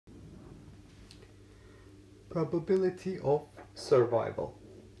Probability of survival.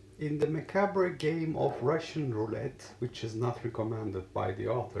 In the macabre game of Russian roulette, which is not recommended by the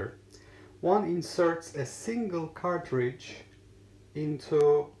author, one inserts a single cartridge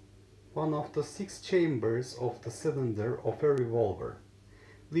into one of the 6 chambers of the cylinder of a revolver,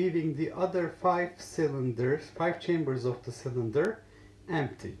 leaving the other 5 chambers of the cylinder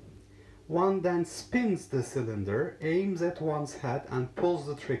empty. One then spins the cylinder, aims at one's head and pulls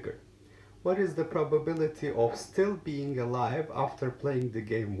the trigger. What is the probability of still being alive after playing the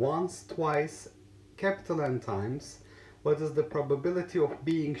game once, twice, capital N times? What is the probability of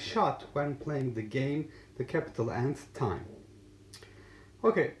being shot when playing the game the capital Nth time?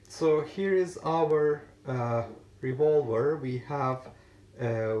 Okay, so here is our revolver. We have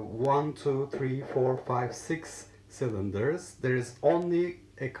 1, 2, 3, 4, 5, 6 cylinders. There is only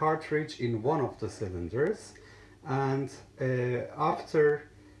a cartridge in one of the cylinders, and after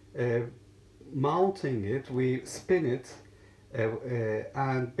mounting it, we spin it,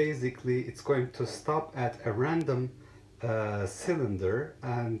 and basically it's going to stop at a random cylinder,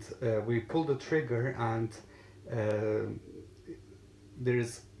 and we pull the trigger, and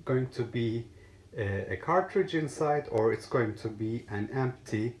there's going to be a cartridge inside, or it's going to be an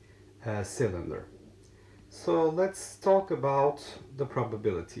empty cylinder. So let's talk about the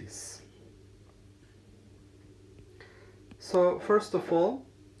probabilities. So first of all,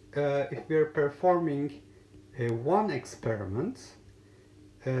 if we are performing one experiment,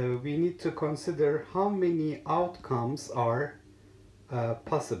 we need to consider how many outcomes are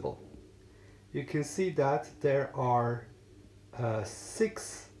possible. You can see that there are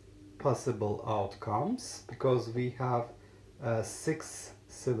 6 possible outcomes because we have 6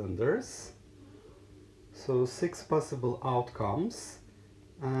 cylinders. So 6 possible outcomes,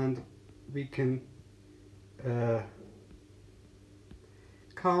 and we can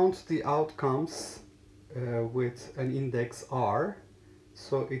count the outcomes with an index R.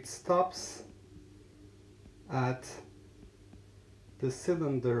 So it stops at the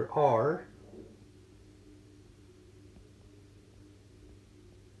cylinder R,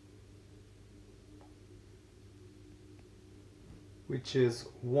 which is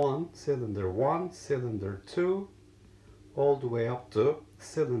cylinder 1, cylinder 2, all the way up to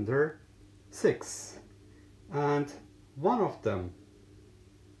cylinder 6. And one of them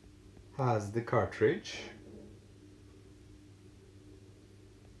has the cartridge.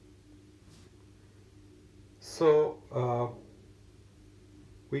 So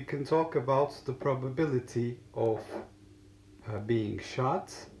we can talk about the probability of being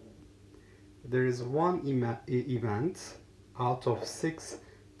shot. There is one event out of 6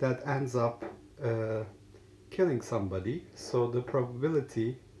 that ends up killing somebody, so the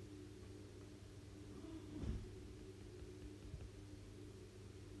probability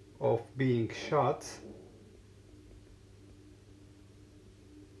of being shot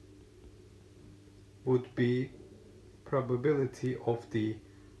would be probability of the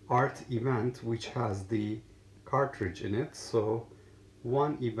art event which has the cartridge in it. So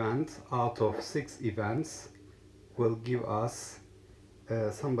one event out of 6 events will give us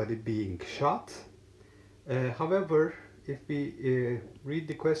somebody being shot. However, if we read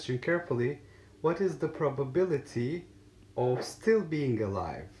the question carefully, what is the probability of still being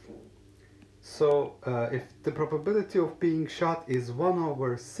alive? So if the probability of being shot is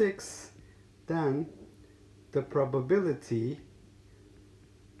 1/6, then the probability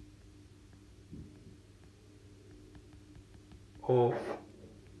of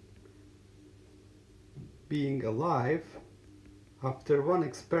being alive after one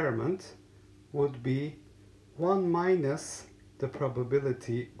experiment would be 1 minus the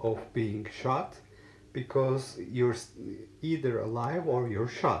probability of being shot, because you're either alive or you're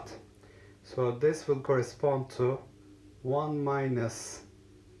shot. So this will correspond to 1 minus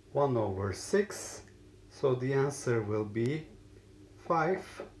 1/6. So the answer will be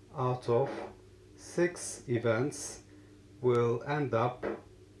 5 out of 6 events will end up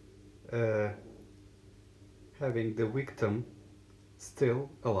having the victim still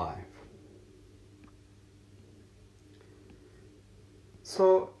alive.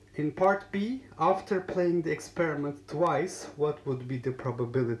 So in part B, after playing the experiment twice, what would be the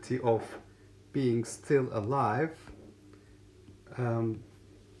probability of being still alive?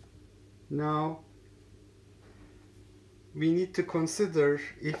 Now we need to consider,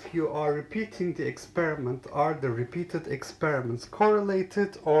 if you are repeating the experiment, are the repeated experiments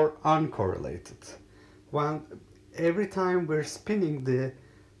correlated or uncorrelated? Every time we're spinning the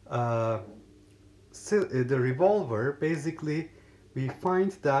revolver, basically we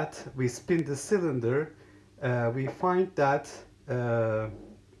find that we spin the cylinder, we find that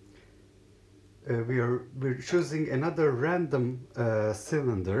we're choosing another random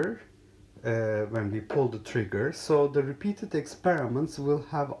cylinder when we pull the trigger, so the repeated experiments will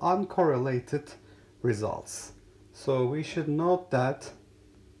have uncorrelated results. So we should note that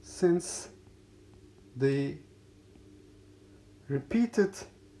since the repeated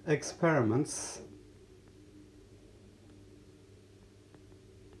experiments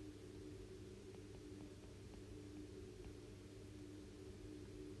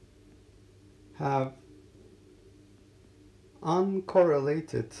have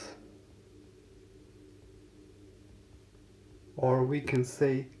uncorrelated, or we can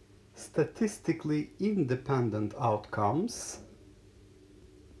say statistically independent outcomes,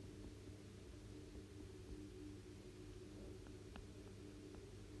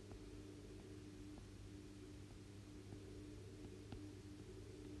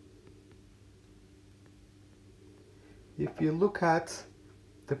 if you look at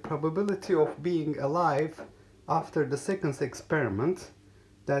the probability of being alive after the second experiment,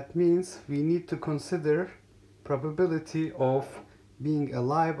 that means we need to consider probability of being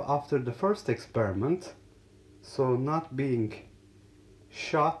alive after the first experiment, so not being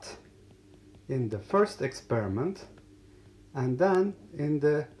shot in the first experiment, and then in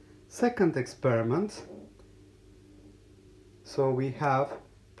the second experiment, so we have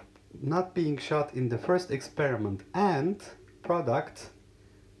not being shot in the first experiment and product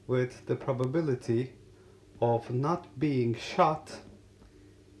with the probability of not being shot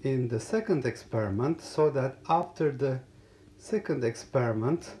in the second experiment, so that after the second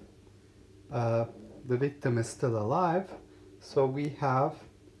experiment the victim is still alive. So we have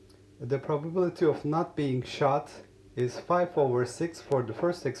the probability of not being shot is 5/6 for the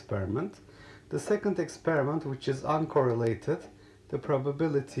first experiment. The second experiment, which is uncorrelated, the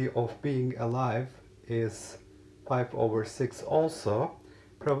probability of being alive is 5/6 also.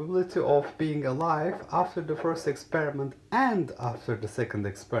 Probability of being alive after the first experiment and after the second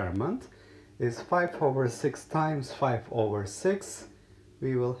experiment is 5/6 times 5/6.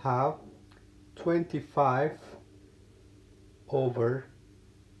 We will have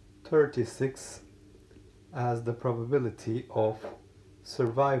 25/36 as the probability of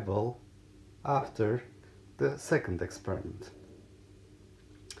survival after the second experiment.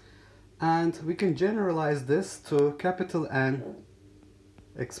 And we can generalize this to capital N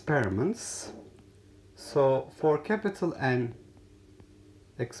experiments. So for capital N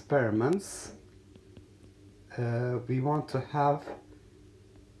experiments, we want to have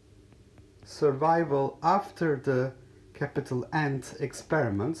survival after the capital N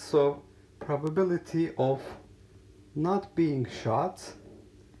experiment. So probability of not being shot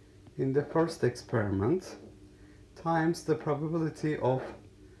in the first experiment times the probability of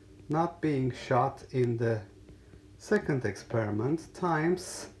not being shot in the second experiment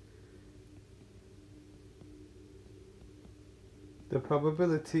times the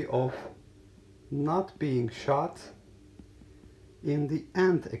probability of not being shot in the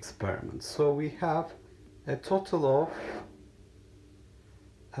end experiment. So we have a total of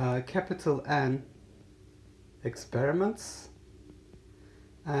capital N experiments,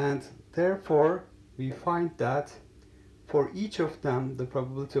 and therefore we find that for each of them the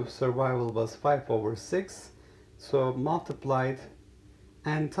probability of survival was 5/6, so multiplied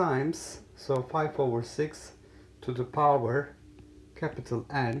n times, so 5/6 to the power capital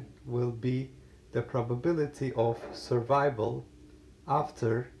N will be the probability of survival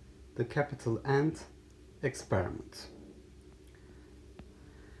after the capital N experiment.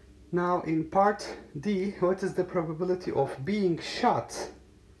 Now in part D, what is the probability of being shot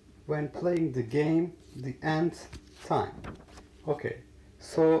when playing the game the nth time? Okay,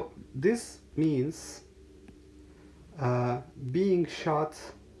 so this means being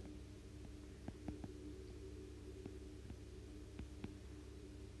shot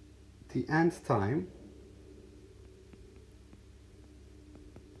the nth time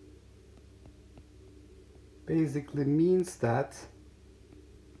basically means that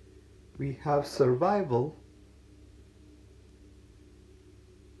we have survival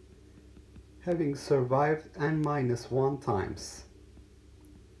having survived n-1 times.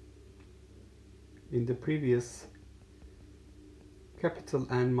 In the previous capital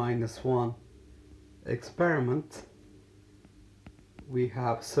N-1 experiment, we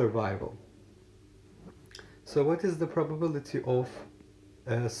have survival. So what is the probability of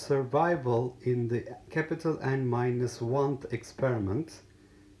survival in the capital N-1 experiment?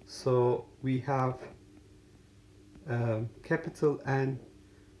 So we have capital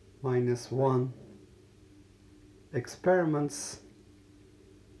N-1 experiments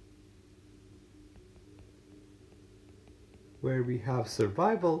where we have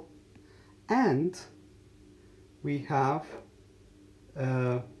survival, and we have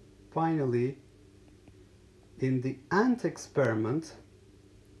finally in the ant experiment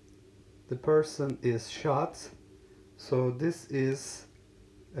the person is shot. So this is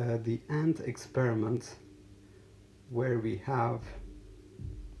the ant experiment where we have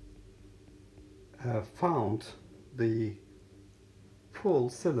found the full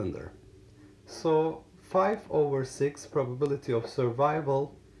cylinder. So 5/6 probability of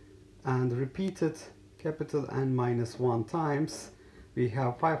survival, and repeated capital N minus 1 times, we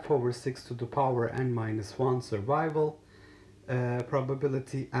have 5/6 to the power n minus 1 survival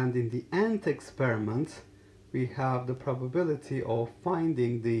probability, and in the ant experiment we have the probability of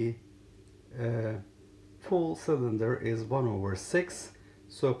finding the full cylinder is 1/6.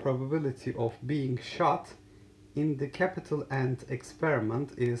 So probability of being shot in the capital ant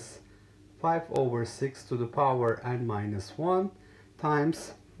experiment is 5/6 to the power n minus 1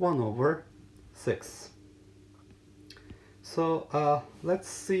 times 1/6. So let's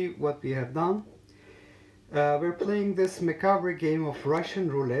see what we have done. We're playing this macabre game of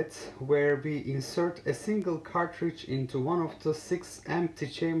Russian roulette where we insert a single cartridge into one of the 6 empty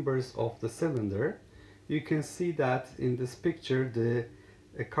chambers of the cylinder. You can see that in this picture the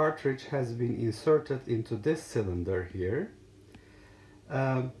cartridge has been inserted into this cylinder here,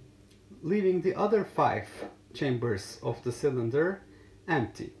 leaving the other 5 chambers of the cylinder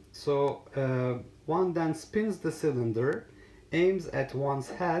empty. So one then spins the cylinder, aims at one's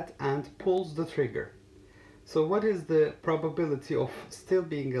head and pulls the trigger. So what is the probability of still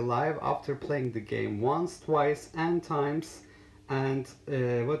being alive after playing the game once, twice, n times, and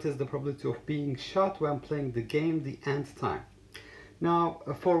what is the probability of being shot when playing the game the nth time? Now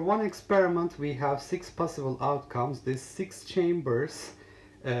for one experiment we have 6 possible outcomes. These 6 chambers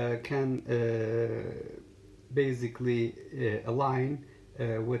can basically align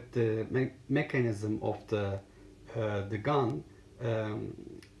with the mechanism of the gun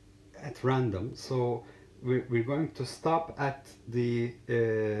at random. So we're going to stop at the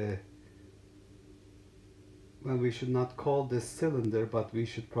well, we should not call this cylinder, but we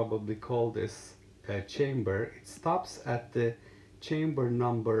should probably call this chamber. It stops at the chamber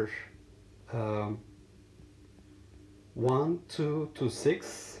number 1, 2 to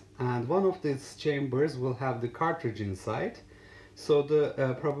 6, and one of these chambers will have the cartridge inside. So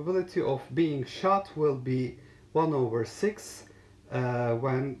the probability of being shot will be 1/6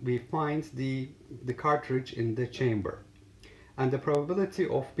 when we find the cartridge in the chamber. And the probability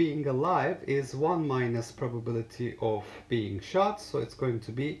of being alive is 1 minus probability of being shot, so it's going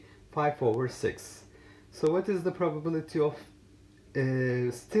to be 5/6. So what is the probability of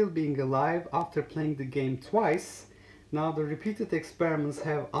still being alive after playing the game twice? Now the repeated experiments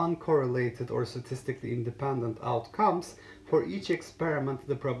have uncorrelated or statistically independent outcomes. For each experiment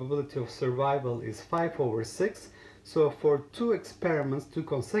the probability of survival is 5/6. So for 2 experiments, 2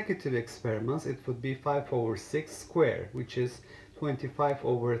 consecutive experiments, it would be 5/6 square, which is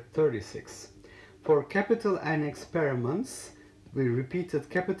 25/36. For capital N experiments, we repeated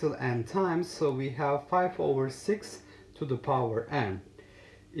capital N times, so we have 5/6 to the power n.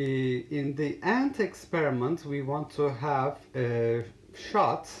 In the ant experiment, we want to have a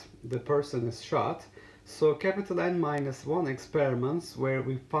shot, the person is shot. So capital N minus 1 experiments where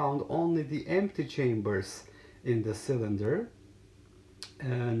we found only the empty chambers in the cylinder.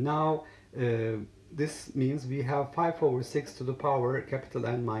 Now this means we have 5/6 to the power capital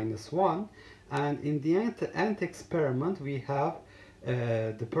N minus 1, and in the ant experiment we have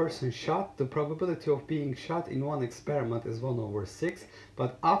the person shot. The probability of being shot in one experiment is 1/6,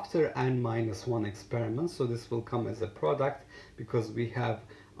 but after n minus 1 experiment, so this will come as a product because we have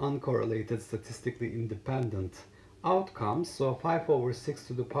uncorrelated statistically independent outcomes. So 5/6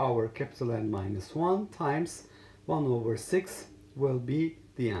 to the power capital N minus 1 times 1/6 will be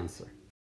the answer.